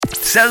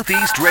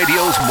Southeast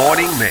Radio's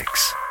morning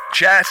mix.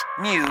 Chat,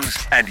 news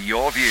and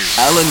your views.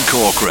 Alan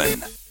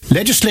Corcoran.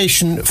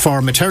 Legislation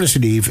for maternity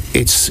leave,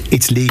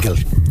 it's legal.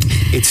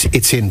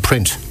 It's in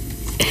print.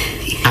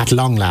 At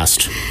long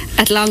last.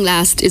 At long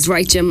last is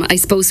right, Jim. I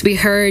suppose we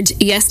heard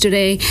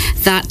yesterday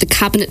that the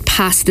Cabinet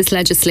passed this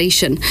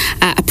legislation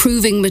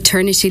approving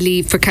maternity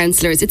leave for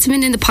councillors. It's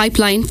been in the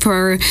pipeline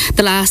for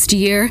the last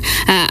year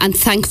and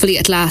thankfully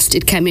at last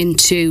it came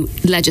into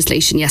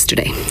legislation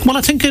yesterday. Well,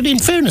 I think in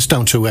fairness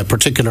down to a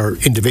particular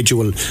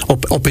individual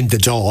up in the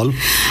Dáil.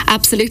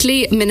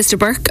 Absolutely. Minister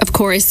Burke, of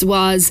course,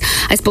 was,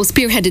 I suppose,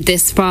 spearheaded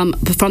this from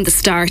the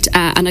start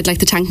and I'd like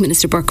to thank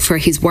Minister Burke for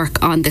his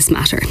work on this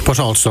matter. But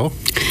also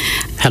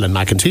Helen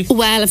McEntee.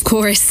 Well, of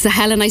course,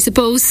 Helen, I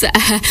suppose,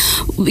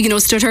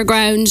 stood her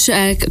ground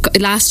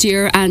last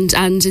year and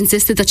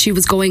insisted that she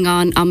was going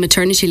on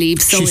maternity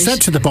leave. So she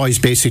said to the boys,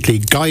 basically,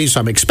 guys,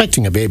 I'm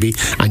expecting a baby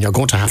and you're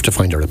going to have to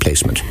find a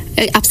replacement.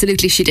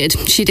 Absolutely, she did.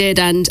 She did,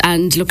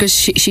 and look,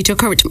 she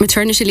took her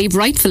maternity leave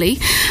rightfully,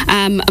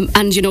 and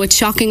it's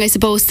shocking, I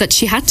suppose, that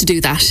she had to do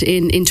that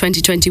in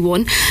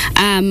 2021,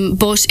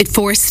 but it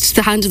forced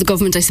the hand of the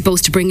government, I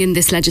suppose, to bring in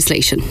this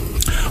legislation.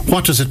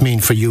 What does it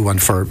mean for you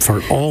and for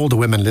all the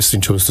women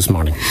listening to us this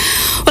morning?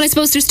 Well, I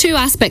suppose there's two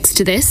aspects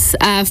to this.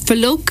 For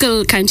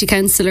local county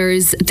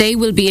councillors, they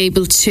will be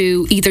able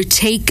to either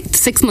take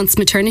 6 months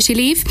maternity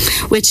leave,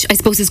 which I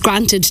suppose is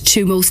granted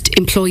to most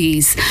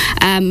employees.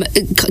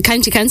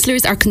 County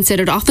councillors are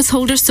considered office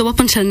holders, so up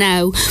until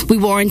now we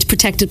weren't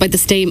protected by the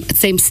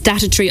same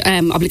statutory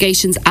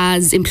obligations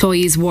as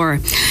employees were.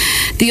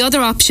 The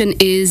other option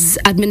is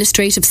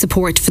administrative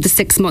support for the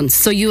 6 months.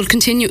 So you will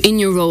continue in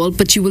your role,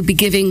 but you will be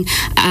giving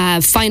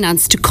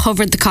finance to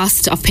cover the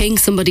cost of paying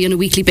somebody on a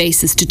weekly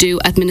basis to do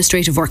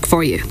administrative work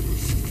for you.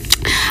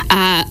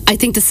 I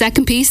think the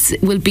second piece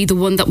will be the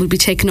one that will be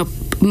taken up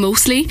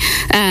mostly,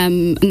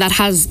 and that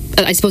has,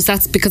 I suppose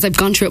that's because I've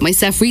gone through it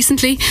myself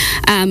recently.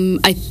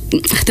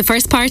 The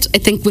first part I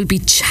think will be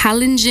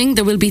challenging.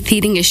 There will be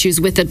teething issues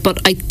with it, but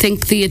I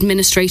think the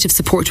administrative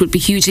support would be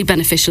hugely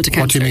beneficial to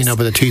councillors. What do you mean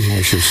about the teething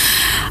issues?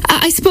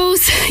 I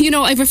suppose,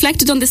 I've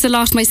reflected on this a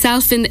lot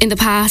myself in the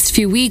past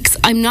few weeks.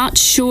 I'm not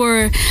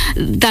sure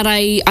that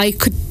I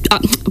could,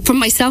 from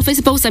myself, I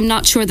suppose, I'm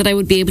not sure that I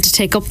would be able to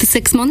take up the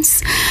 6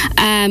 months.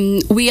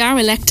 We are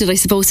elected, I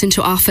suppose,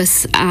 into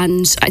office,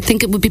 and I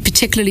think it would be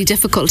particularly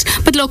difficult.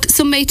 But look,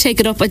 some may take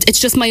it up. It's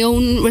just my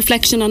own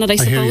reflection on it, I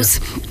suppose.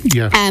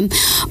 Yeah.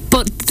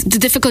 But the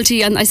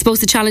difficulty and I suppose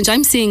the challenge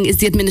I'm seeing is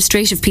the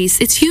administrative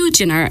piece. It's huge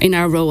in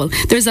our role.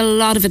 There's a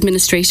lot of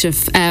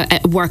administrative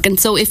work, and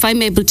so if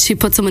I'm able to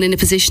put someone in a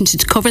position to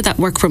cover that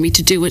work for me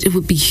to do it, it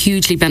would be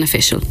hugely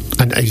beneficial.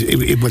 And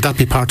would that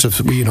be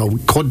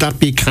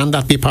can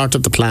that be part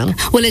of the plan?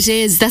 Well, it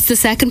is. That's the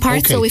second part.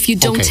 Okay. So if you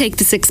don't take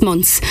the 6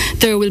 months,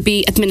 there will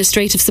be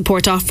administrative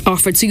support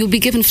offered. So you'll be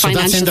given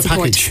financial support.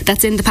 Package?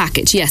 That's in the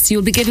package, yes.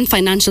 You'll be given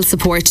financial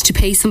support to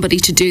pay somebody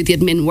to do the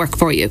admin work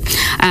for you.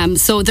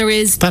 So there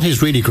is... That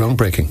is really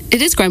groundbreaking.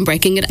 It is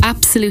groundbreaking. It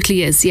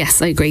absolutely is.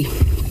 Yes, I agree.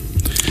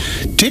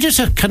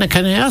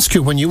 Can I ask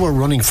you, when you were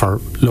running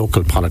for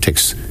local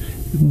politics,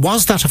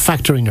 was that a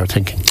factor in your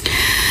thinking?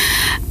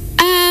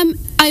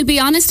 I'll be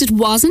honest, it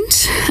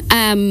wasn't,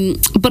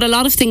 but a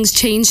lot of things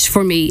changed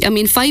for me. I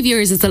mean, 5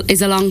 years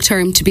is a long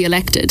term to be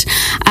elected.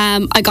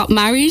 I got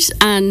married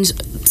and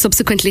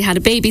subsequently had a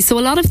baby, so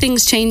a lot of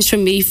things changed for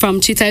me from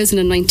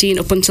 2019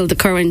 up until the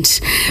current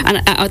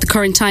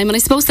time, and I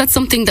suppose that's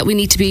something that we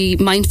need to be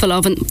mindful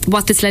of, and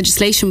what this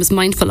legislation was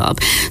mindful of.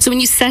 So when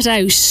you set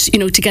out,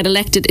 to get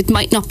elected, it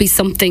might not be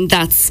something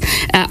that's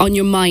on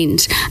your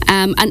mind,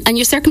 and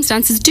your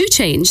circumstances do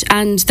change,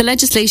 and the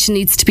legislation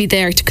needs to be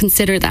there to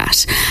consider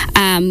that.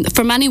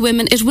 For many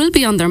women, it will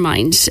be on their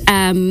mind.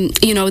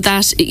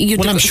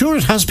 Well, I'm sure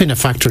it has been a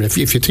factor. If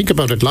you think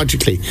about it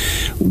logically,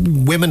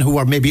 women who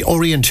are maybe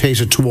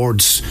orientated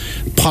towards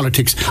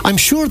politics, I'm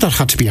sure that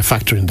had to be a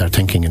factor in their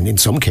thinking in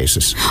some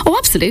cases. Oh,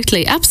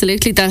 absolutely.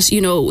 That,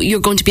 you're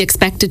going to be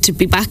expected to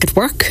be back at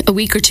work a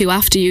week or two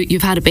after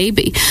you've had a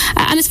baby.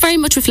 And it's very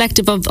much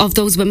reflective of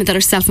those women that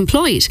are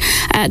self-employed.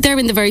 They're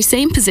in the very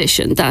same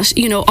position that,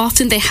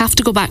 often they have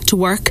to go back to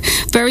work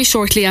very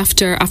shortly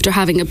after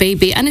having a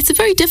baby. And it's a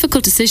very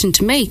difficult decision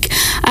to make.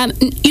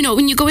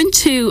 When you go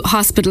into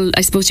hospital,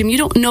 I suppose, Jim, you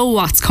don't know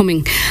what's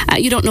coming.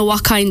 You don't know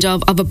what kind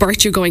of a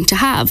birth you're going to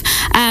have.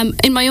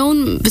 In my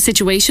own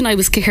situation, I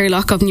was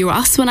Cahirlock of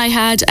Neuros when I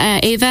had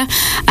Ava,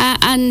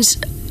 and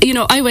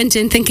I went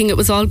in thinking it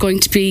was all going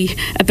to be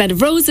a bed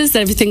of roses,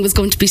 that everything was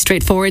going to be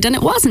straightforward, and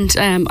it wasn't.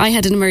 I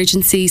had an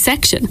emergency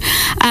section,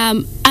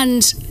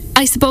 and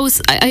I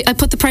suppose I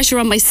put the pressure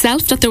on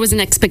myself that there was an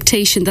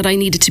expectation that I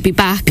needed to be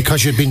back.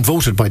 Because you'd been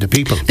voted by the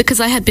people. Because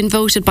I had been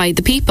voted by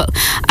the people.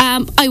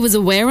 I was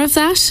aware of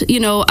that,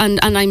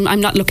 and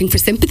I'm not looking for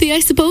sympathy, I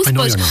suppose,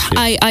 but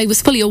I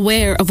was fully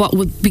aware of what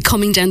would be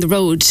coming down the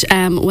road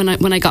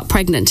when I got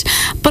pregnant.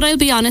 But I'll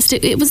be honest,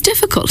 it was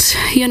difficult.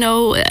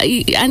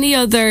 Any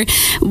other,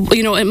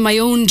 in my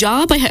own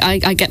job,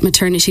 I get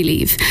maternity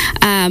leave.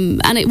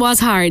 And it was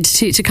hard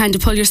to kind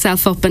of pull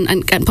yourself up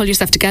and pull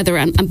yourself together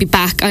and be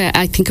back.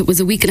 I think it was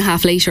a week and a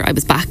half later I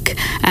was back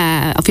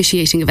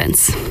officiating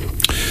events.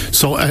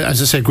 So,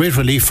 as I say, great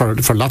relief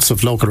for lots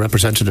of local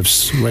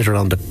representatives right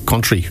around the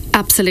country.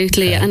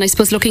 Absolutely. And I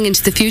suppose looking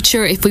into the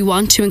future, if we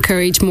want to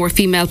encourage more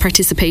female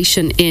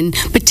participation in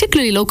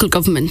particularly local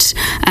government,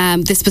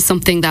 this was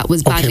something that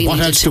was badly needed. What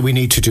else do we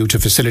need to do to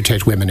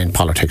facilitate women in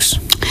politics?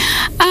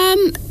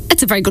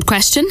 It's a very good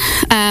question.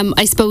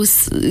 I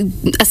suppose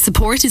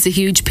support is a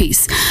huge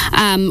piece.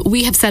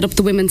 We have set up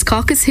the Women's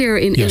Caucus here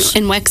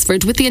in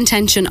Wexford with the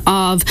intention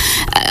of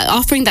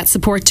offering that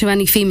support to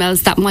any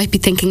females that might be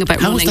thinking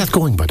about running. How is that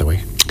going, by the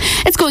way?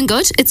 It's going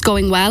good. It's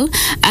going well.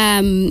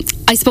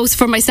 I suppose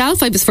for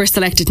myself, I was first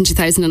elected in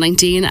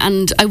 2019,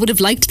 and I would have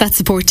liked that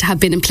support to have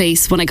been in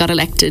place when I got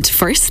elected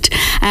first.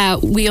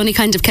 We only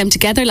kind of came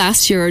together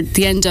last year at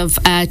the end of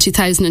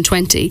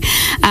 2020.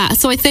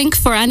 So I think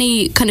for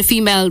any kind of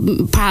female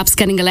perhaps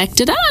getting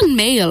elected, and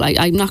male,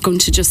 I'm not going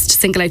to just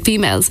single out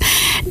females,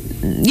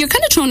 you're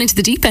kind of thrown into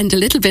the deep end a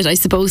little bit, I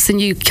suppose, and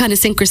you kind of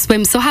sink or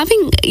swim. So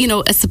having,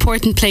 a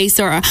support in place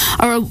or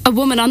a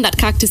woman on that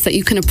cactus that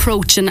you can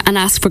approach and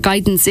ask for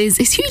guidance is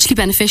hugely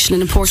beneficial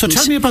and important. So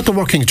tell me about the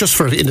workings, just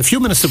for in the few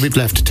minutes that we've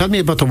left, tell me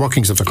about the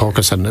workings of the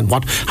caucus and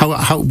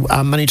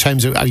how many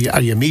times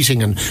are you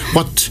meeting, and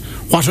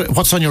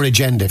what's on your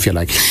agenda, if you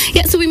like?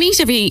 Yeah, so we meet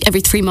every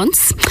 3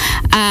 months,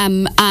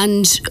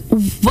 and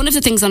one of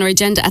the things on our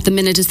agenda at the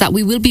minute is that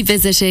we will be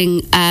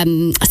visiting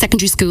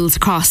secondary schools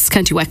across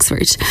County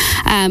Wexford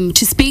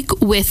to speak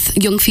with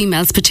young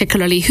females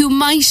particularly who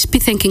might be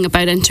thinking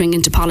about entering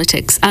into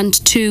politics, and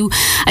to,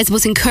 I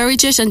suppose,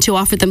 encourage it and to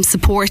offer them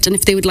support, and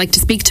if they would like to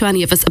speak to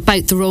any of us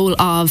about the role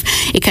of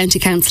a county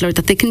councillor,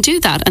 that they can do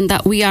that and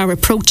that we are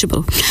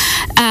approachable.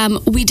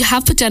 We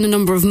have put down a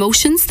number of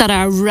motions that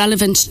are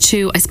relevant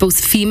to, I suppose,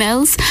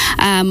 females,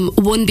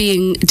 one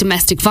being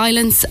domestic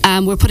violence.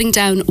 We're putting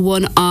down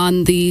one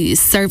on the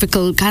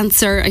cervical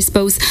cancer, I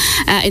suppose,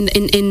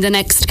 in the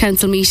next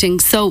council meeting.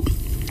 So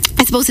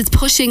I suppose it's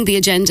pushing the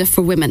agenda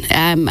for women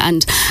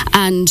and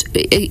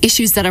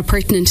issues that are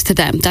pertinent to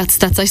them.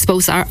 That's I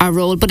suppose our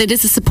role. But it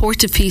is a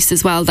supportive piece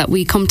as well, that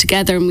we come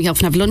together and we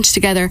often have lunch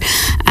together,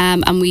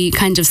 and we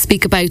kind of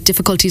speak about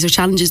difficulties or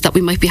challenges that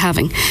we might be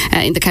having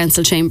in the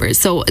council chambers.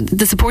 So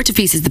the supportive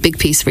piece is the big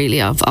piece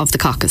really of the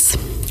caucus.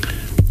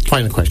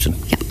 Final question.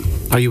 Yeah.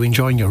 Are you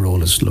enjoying your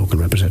role as local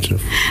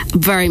representative?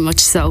 Very much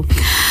so.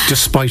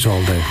 Despite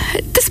all the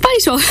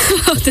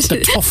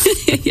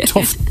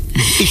tough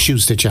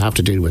issues that you have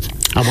to deal with.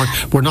 And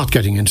we're not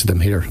getting into them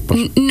here.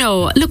 But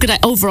no, look at it.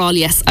 Overall,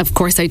 yes, of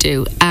course I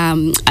do.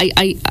 When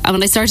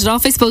I started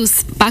off, I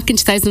suppose, back in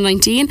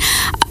 2019,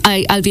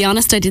 I'll be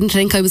honest, I didn't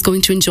think I was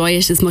going to enjoy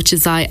it as much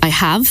as I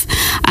have.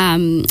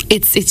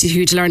 It's a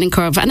huge learning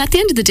curve. And at the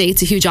end of the day,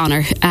 it's a huge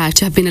honour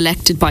to have been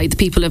elected by the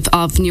people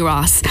of New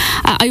Ross.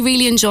 I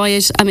really enjoy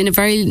it. I'm in a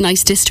very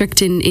nice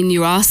district in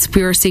New Ross.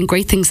 We're seeing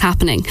great things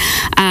happening.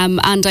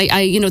 And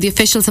the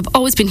officials have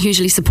always been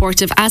hugely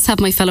supportive, as have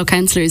my fellow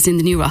councillors in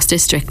the New Ross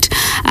district.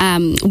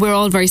 We're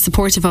all very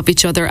supportive of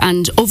each other,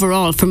 and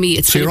overall, for me,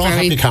 it's so you're all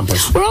happy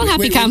campers. We're all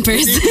happy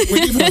campers.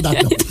 We're even on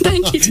that note.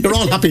 Thank you. You're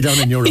all happy down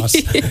in New Ross.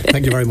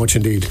 Thank you very much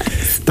indeed.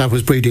 That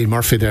was Bríd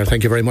Murphy there.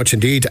 Thank you very much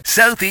indeed.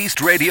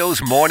 Southeast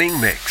Radio's morning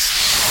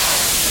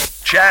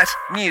mix. Chat,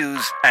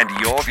 news, and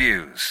your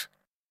views.